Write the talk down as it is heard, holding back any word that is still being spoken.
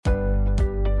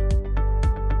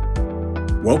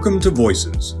Welcome to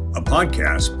Voices, a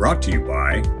podcast brought to you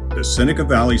by the Seneca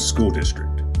Valley School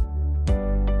District.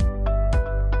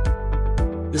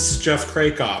 This is Jeff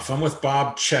Krakoff. I'm with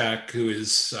Bob Check, who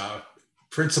is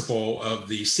principal of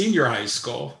the senior high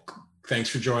school. Thanks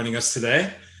for joining us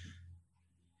today.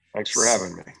 Thanks for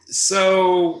having me.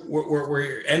 So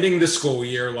we're ending the school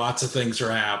year. Lots of things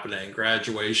are happening.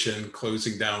 Graduation,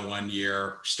 closing down 1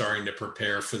 year, starting to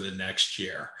prepare for the next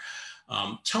year.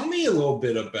 Tell me a little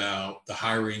bit about the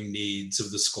hiring needs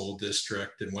of the school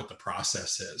district and what the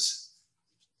process is.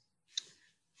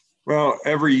 Well,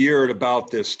 every year at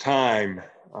about this time,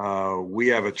 we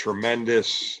have a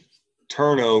tremendous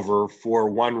turnover for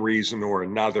one reason or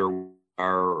another,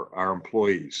 our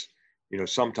employees. You know,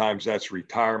 sometimes that's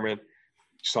retirement.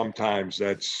 Sometimes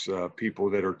that's people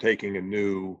that are taking a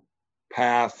new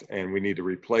path and we need to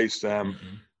replace them.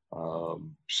 Mm-hmm.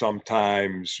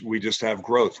 Sometimes we just have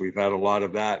growth. We've had a lot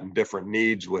of that and different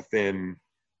needs in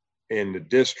the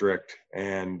district.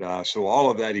 And so all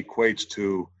of that equates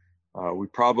to, we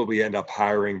probably end up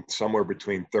hiring somewhere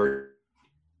between 30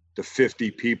 to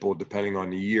 50 people, depending on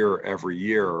the year, every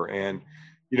year. And,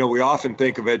 you know, we often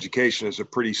think of education as a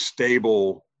pretty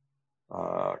stable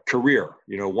career.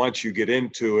 You know, once you get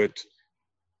into it,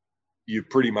 you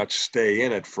pretty much stay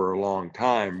in it for a long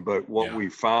time. But what we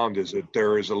found is that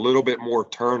there is a little bit more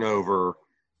turnover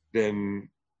than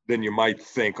you might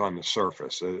think on the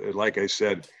surface. Like I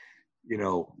said, you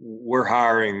know, we're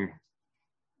hiring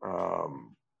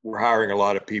a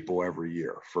lot of people every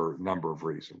year for a number of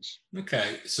reasons.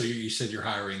 Okay. So you said you're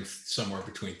hiring somewhere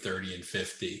between 30 and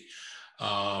 50.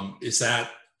 Is that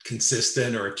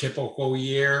consistent or a typical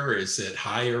year? Is it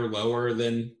higher, lower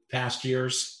than past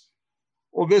years?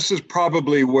 Well, this is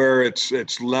probably where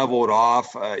it's leveled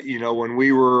off. You know, when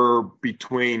we were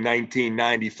between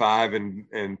 1995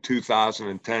 and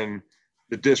 2010,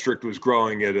 the district was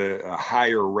growing at a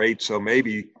higher rate. So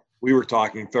maybe we were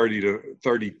talking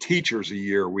 30 teachers a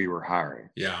year we were hiring.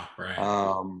 Yeah, right.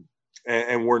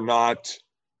 And we're not,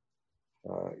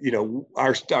 you know,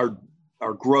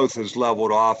 our growth has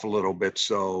leveled off a little bit.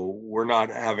 So we're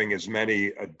not having as many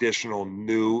additional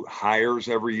new hires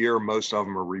every year. Most of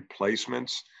them are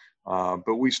replacements,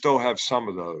 but we still have some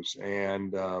of those.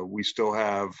 And we still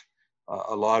have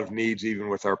a lot of needs, even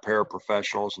with our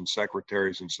paraprofessionals and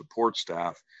secretaries and support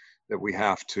staff, that we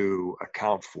have to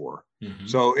account for. Mm-hmm.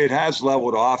 So it has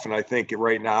leveled off. And I think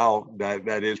right now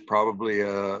that is probably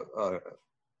a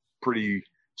pretty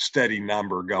steady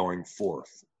number going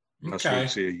forth. Unless we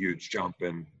see a huge jump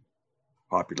in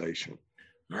population.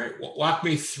 All right. Well, walk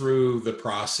me through the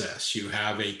process. You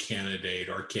have a candidate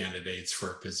or candidates for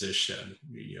a position,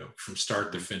 you know, from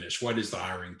start to finish. What is the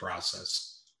hiring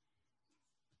process?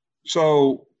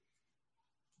 So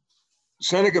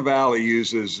Seneca Valley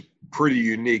uses pretty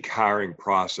unique hiring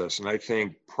process. And I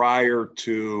think prior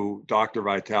to Dr.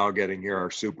 Vitale getting here,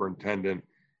 our superintendent,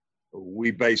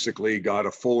 we basically got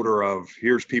a folder of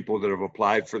here's people that have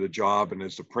applied for the job, and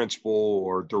as the principal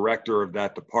or director of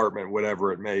that department,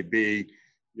 whatever it may be,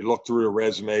 you look through the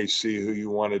resumes, see who you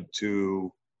wanted to,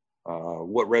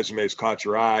 what resumes caught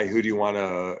your eye, who do you want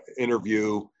to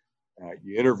interview,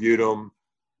 you interviewed them,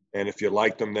 and if you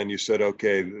liked them, then you said,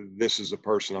 okay, this is the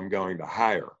person I'm going to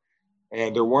hire.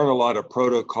 And there weren't a lot of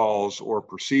protocols or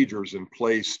procedures in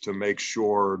place to make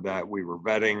sure that we were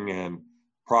vetting and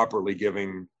properly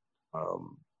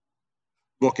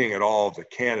looking at all of the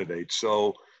candidates.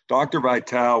 So Dr.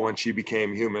 Vitale, when she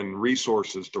became human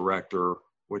resources director,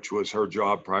 which was her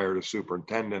job prior to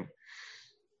superintendent,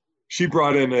 she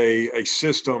brought in a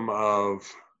system of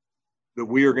that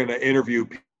we are going to interview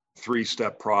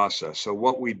 3-step process. So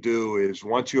what we do is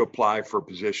once you apply for a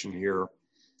position here,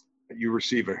 you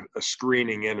receive a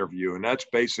screening interview. And that's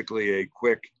basically a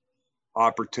quick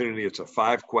opportunity. It's a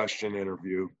 5-question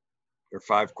interview. They're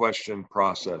 5-question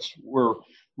process.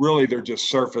 They're just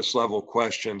surface level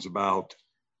questions about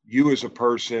you as a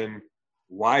person.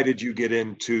 Why did you get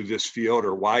into this field,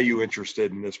 or why are you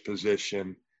interested in this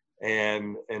position?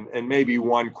 And maybe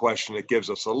one question that gives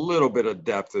us a little bit of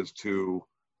depth as to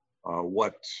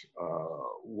what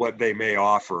they may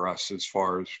offer us as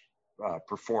far as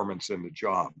performance in the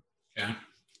job. Yeah.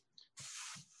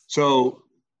 So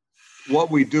what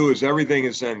we do is everything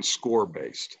is then score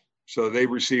based. So they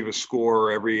receive a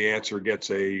score. Every answer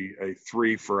gets a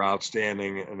 3 for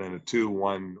outstanding, and then a 2,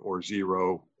 1, or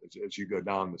 0 as you go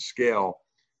down the scale.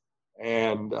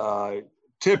 And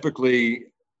typically,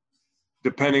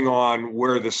 depending on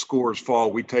where the scores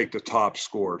fall, we take the top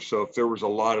score. So if there was a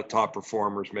lot of top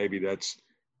performers, maybe that's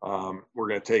we're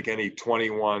going to take any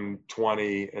 21,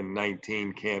 20, and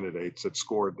 19 candidates that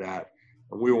scored that.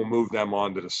 and we will move them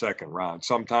on to the second round.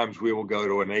 Sometimes we will go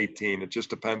to an 18. It just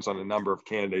depends on the number of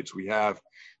candidates we have.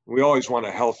 We always want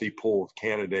a healthy pool of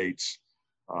candidates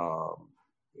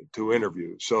to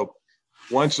interview. So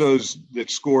once those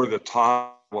that score the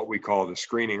top, what we call the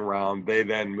screening round, they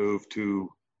then move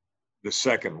to the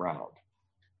second round.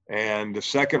 And the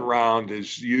second round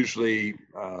is usually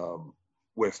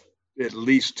with at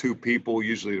least two people,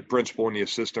 usually the principal and the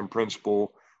assistant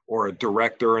principal, or a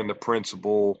director and the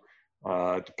principal,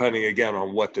 depending again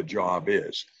on what the job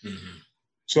is. Mm-hmm.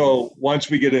 So once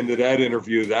we get into that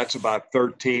interview, that's about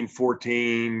 13,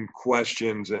 14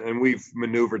 questions, and we've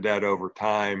maneuvered that over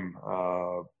time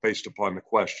based upon the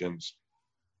questions.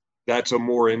 That's a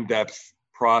more in-depth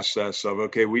process of,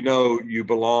 okay, we know you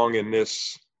belong in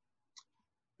this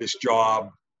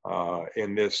job,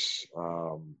 in this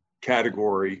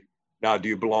category. Now, do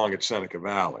you belong at Seneca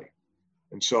Valley?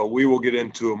 And so we will get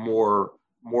into a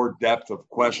more depth of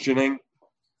questioning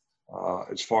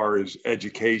as far as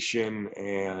education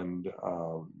and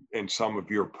some of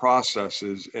your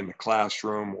processes in the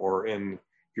classroom, or if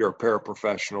you're a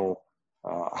paraprofessional,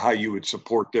 how you would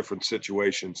support different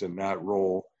situations in that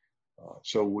role.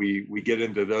 So we get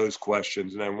into those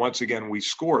questions, and then once again, we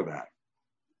score that.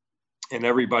 And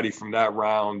everybody from that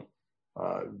round,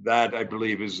 that I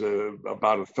believe is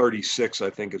about a 36, I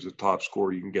think, is the top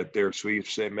score you can get there. So you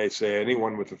may say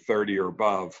anyone with a 30 or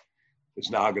above is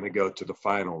now going to go to the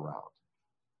final round.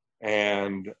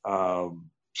 And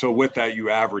so with that, you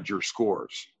average your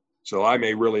scores. So I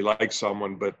may really like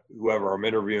someone, but whoever I'm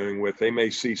interviewing with, they may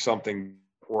see something,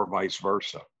 or vice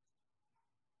versa.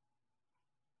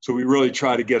 So we really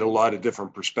try to get a lot of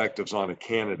different perspectives on a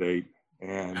candidate.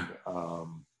 And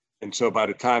so by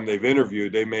the time they've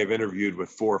interviewed, they may have interviewed with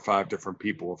 4 or 5 different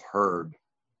people, have heard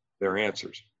their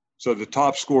answers. So the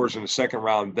top scores in the second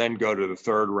round then go to the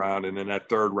third round. And in that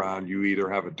third round, you either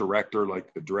have a director,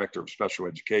 like the director of special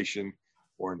education,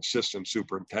 or an assistant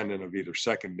superintendent of either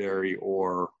secondary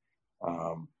or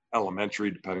elementary,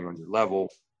 depending on your level,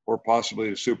 or possibly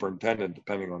the superintendent,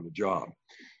 depending on the job.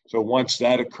 So once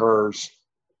that occurs,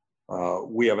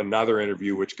 we have another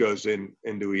interview, which goes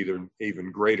into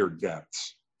even greater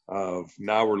depths of,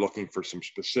 now we're looking for some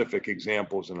specific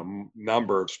examples in a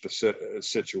number of specific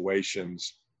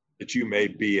situations that you may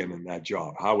be in that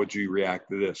job. How would you react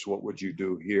to this? What would you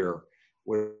do here?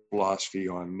 What philosophy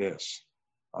on this?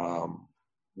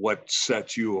 What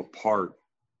sets you apart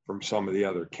from some of the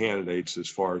other candidates as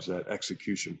far as that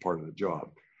execution part of the job?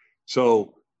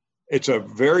 So it's a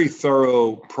very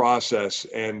thorough process.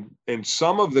 And in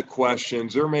some of the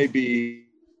questions, there may be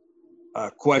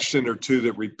a question or two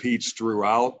that repeats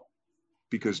throughout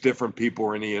because different people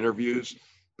are in the interviews,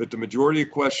 but the majority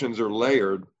of questions are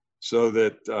layered so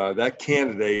that that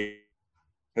candidate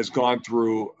has gone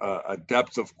through a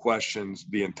depth of questions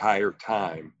the entire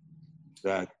time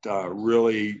that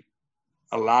really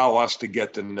allow us to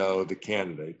get to know the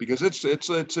candidate, because it's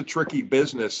a tricky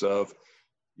business of,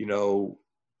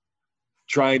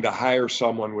 trying to hire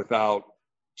someone without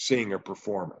seeing a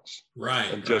performance,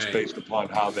 right? And just based upon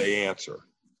how they answer.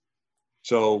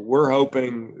 So we're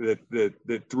hoping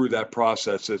that through that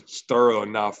process, it's thorough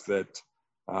enough that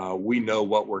we know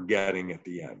what we're getting at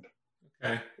the end.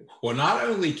 Okay. Well, not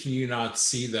only can you not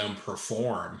see them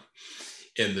perform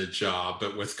in the job,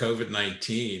 but with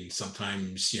COVID-19,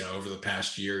 sometimes, over the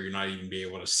past year, you're not even be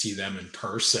able to see them in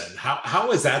person.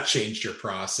 How has that changed your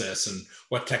process, and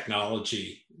what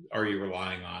technology are you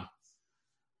relying on?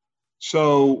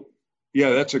 So, yeah,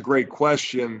 that's a great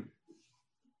question.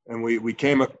 And we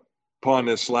came upon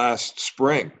this last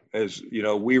spring, as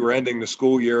we were ending the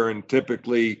school year, and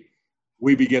typically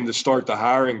we begin to start the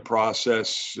hiring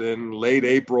process in late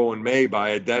April and May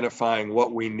by identifying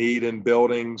what we need in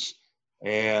buildings.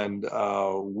 And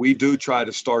we do try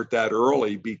to start that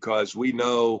early, because we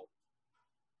know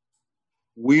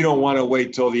we don't want to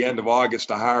wait till the end of August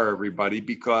to hire everybody,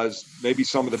 because maybe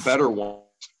some of the better ones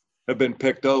have been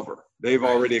picked over. They've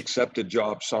already accepted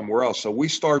jobs somewhere else. So we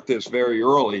start this very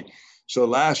early. So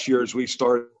last year, as we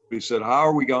said, how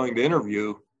are we going to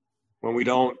interview when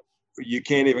you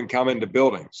can't even come into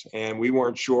buildings? And we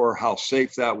weren't sure how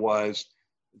safe that was.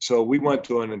 So we went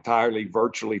to an entirely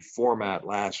virtual format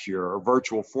last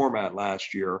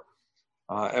year.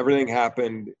 Everything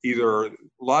happened a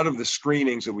lot of the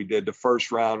screenings that we did the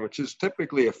first round, which is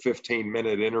typically a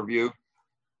 15-minute interview.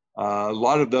 A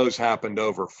lot of those happened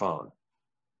over phone.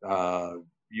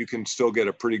 You can still get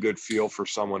a pretty good feel for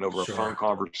someone over a phone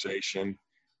conversation.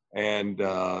 And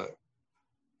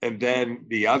then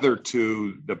the other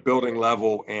two, the building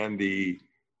level and the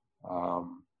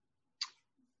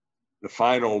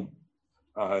final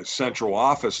central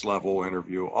office level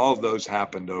interview, all of those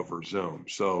happened over Zoom.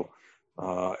 So,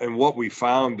 and what we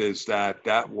found is that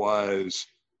that was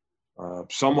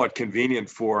somewhat convenient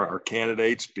for our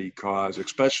candidates, because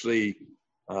especially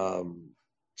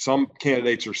some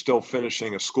candidates are still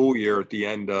finishing a school year at the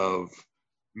end of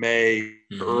May,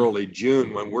 early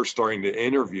June, when we're starting to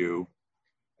interview.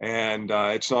 And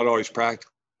it's not always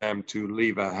practical for them to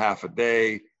leave a half a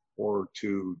day or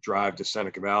to drive to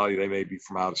Seneca Valley. They may be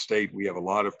from out of state. We have a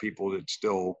lot of people that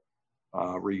still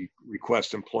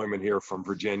request employment here from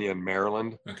Virginia and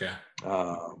Maryland. Okay.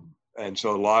 And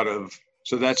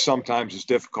so that sometimes is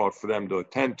difficult for them to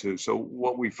attend to. So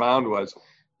what we found was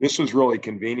this was really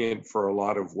convenient for a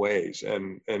lot of ways.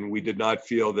 And we did not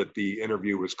feel that the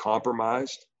interview was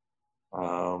compromised,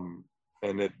 and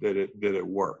that it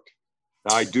worked.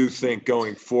 Now, I do think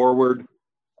going forward,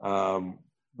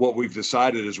 what we've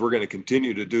decided is we're going to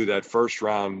continue to do that first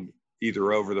round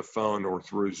either over the phone or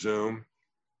through Zoom.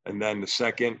 And then the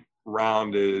second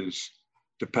round is,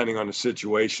 depending on the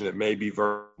situation, it may be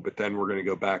virtual, but then we're going to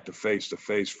go back to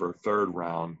face for a third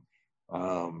round.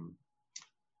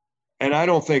 And I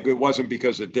don't think it wasn't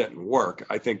because it didn't work.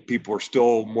 I think people are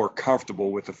still more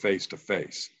comfortable with the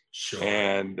face-to-face. Sure.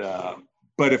 And,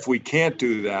 but if we can't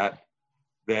do that,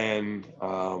 then,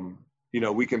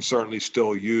 we can certainly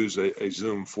still use a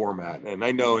Zoom format. And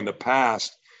I know in the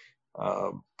past,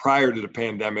 prior to the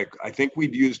pandemic, I think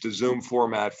we'd used a Zoom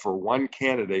format for one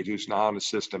candidate who's now an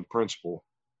assistant principal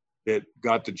that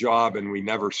got the job, and we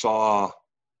never saw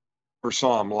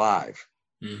him live.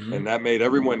 Mm-hmm. And that made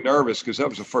everyone nervous because that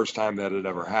was the first time that had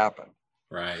ever happened.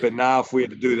 Right. But now if we had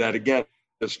to do that again,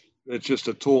 it's just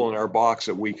a tool in our box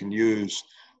that we can use,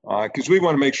 because we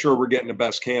want to make sure we're getting the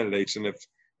best candidates. And if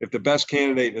the best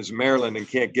candidate is Maryland and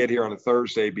can't get here on a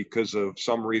Thursday because of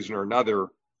some reason or another,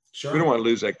 sure, we don't want to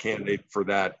lose that candidate for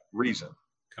that reason.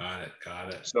 Got it.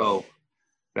 So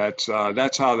that's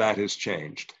how that has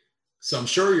changed. So I'm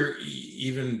sure you're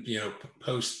even,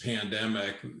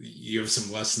 post-pandemic, you have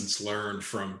some lessons learned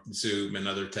from Zoom and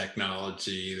other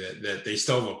technology that they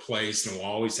still have a place and will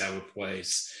always have a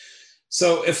place.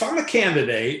 So if I'm a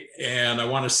candidate and I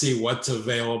want to see what's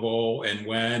available and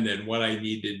when and what I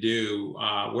need to do,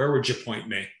 where would you point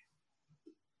me?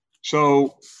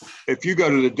 So if you go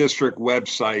to the district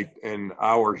website and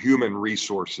our human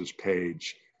resources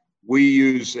page, we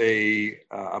use a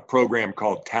program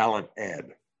called Talent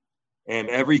Ed. And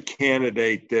every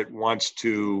candidate that wants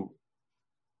to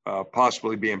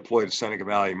possibly be employed at Seneca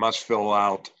Valley must fill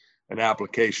out an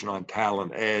application on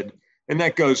Talent Ed. And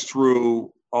that goes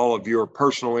through all of your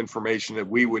personal information that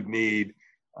we would need.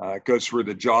 It goes through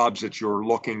the jobs that you're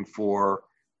looking for.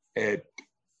 It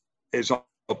is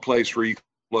a place where you can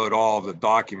upload all of the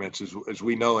documents. As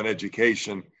we know in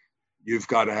education, you've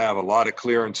got to have a lot of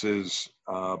clearances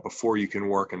before you can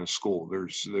work in a school.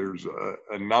 There's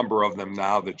a number of them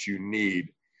now that you need,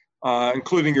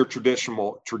 including your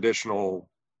traditional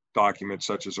documents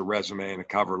such as a resume and a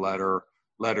cover letter,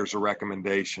 letters of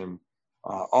recommendation.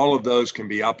 All of those can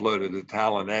be uploaded to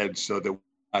Talent Ed so that we're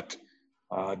not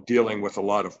dealing with a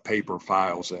lot of paper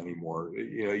files anymore.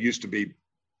 It used to be,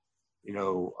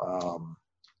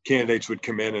 candidates would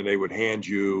come in and they would hand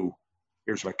you,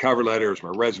 here's my cover letter, here's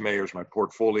my resume, here's my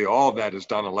portfolio. All of that is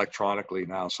done electronically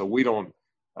now. So we don't,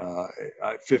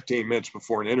 15 minutes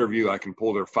before an interview, I can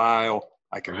pull their file.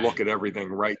 I can look at everything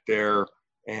right there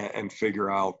and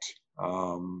figure out,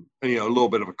 a little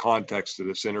bit of a context to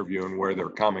this interview and where they're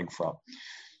coming from.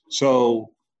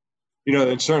 So,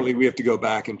 and certainly we have to go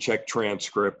back and check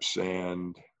transcripts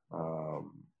and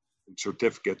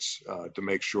certificates to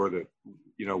make sure that,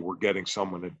 we're getting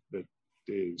someone that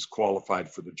is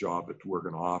qualified for the job that we're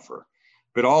going to offer.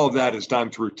 But all of that is done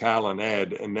through Talent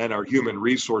Ed. And then our human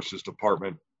resources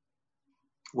department,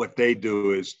 what they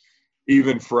do is,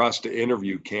 even for us to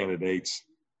interview candidates,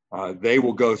 they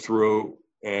will go through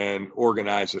and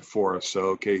organize it for us. So,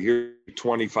 okay, here are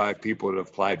 25 people that have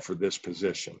applied for this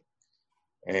position.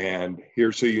 And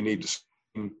here's who you need to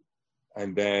send.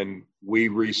 And then we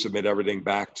resubmit everything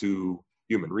back to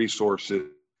human resources.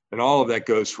 And all of that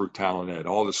goes through Talent Ed.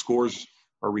 All the scores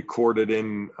are recorded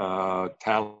in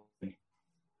Talent Ed.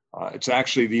 It's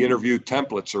actually the interview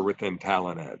templates are within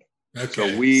Talent Ed. Okay. So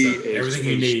everything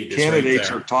you need candidates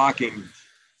is right are talking.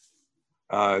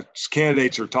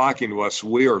 Candidates are talking to us.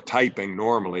 We are typing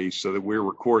normally so that we're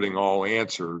recording all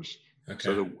answers. Okay.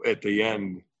 So that at the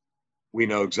end, we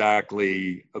know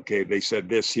exactly, okay, they said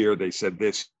this here, they said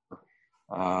this.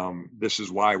 This is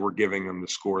why we're giving them the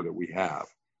score that we have.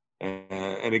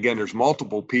 And again, there's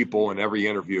multiple people in every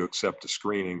interview except the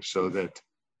screening, so that,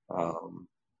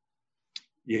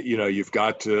 you've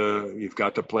got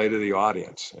to play to the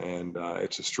audience, and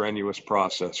it's a strenuous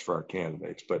process for our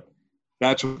candidates. But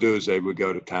that's what we do, is they would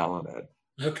go to Talent Ed.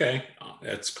 Okay,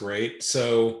 that's great.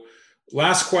 So,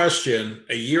 last question.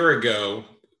 A year ago,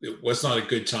 it was not a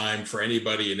good time for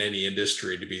anybody in any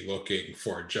industry to be looking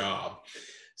for a job.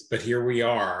 But here we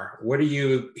are. What are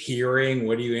you hearing?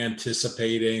 What are you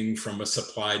anticipating from a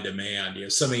supply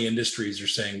demand? So many industries are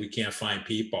saying we can't find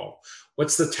people.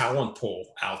 What's the talent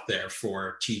pool out there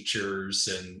for teachers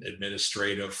and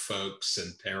administrative folks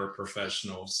and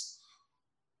paraprofessionals?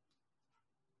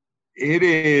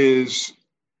 It's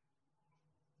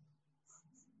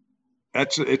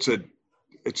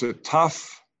a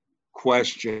tough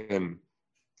question,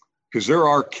 because there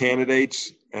are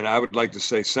candidates, and I would like to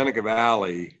say Seneca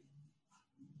Valley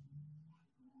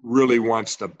really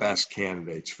wants the best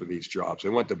candidates for these jobs. They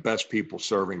want the best people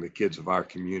serving the kids of our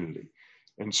community.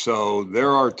 And so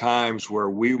there are times where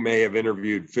we may have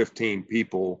interviewed 15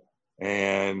 people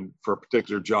and for a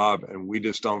particular job, and we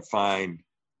just don't find,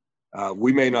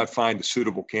 we may not find a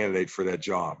suitable candidate for that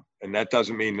job. And that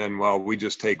doesn't mean then, well, we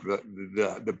just take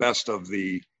the best of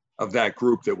that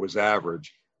group that was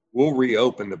average. We'll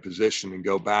reopen the position and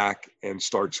go back and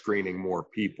start screening more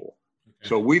people. Okay.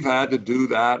 So we've had to do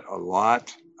that a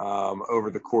lot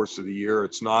over the course of the year.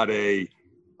 It's not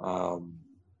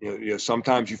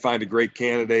sometimes you find a great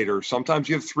candidate, or sometimes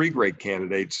you have 3 great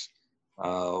candidates.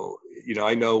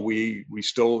 I know we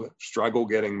still struggle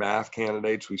getting math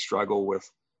candidates. We struggle with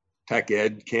tech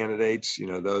ed candidates,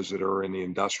 those that are in the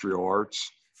industrial arts,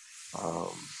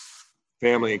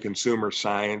 family and consumer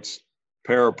science,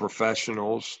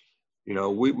 paraprofessionals.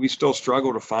 We still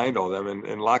struggle to find all them.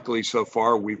 And luckily, so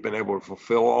far, we've been able to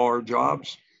fulfill all our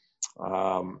jobs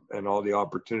and all the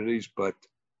opportunities. But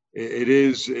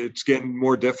it's getting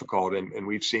more difficult. And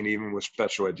we've seen, even with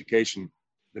special education,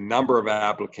 the number of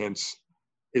applicants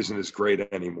isn't as great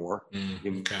anymore.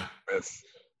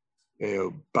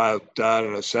 About,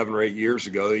 7 or 8 years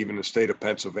ago, even the state of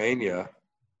Pennsylvania,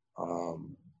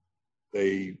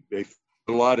 they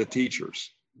a lot of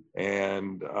teachers,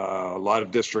 and a lot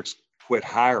of districts quit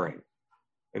hiring.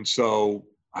 And so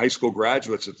high school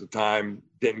graduates at the time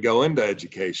didn't go into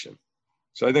education.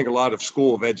 So I think a lot of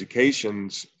school of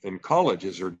educations and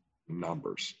colleges are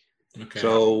numbers. Okay.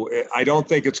 So I don't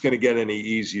think it's going to get any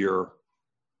easier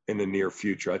in the near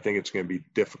future. I think it's going to be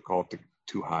difficult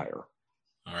to hire.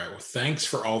 All right. Well, thanks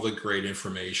for all the great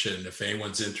information. If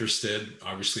anyone's interested,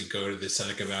 obviously go to the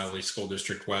Seneca Valley School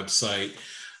District website.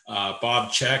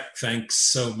 Bob Check, thanks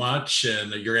so much.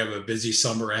 And you're going to have a busy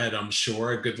summer ahead, I'm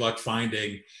sure. Good luck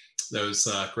finding those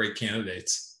great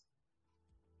candidates.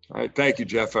 All right. Thank you,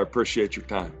 Jeff. I appreciate your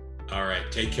time. All right.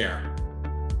 Take care.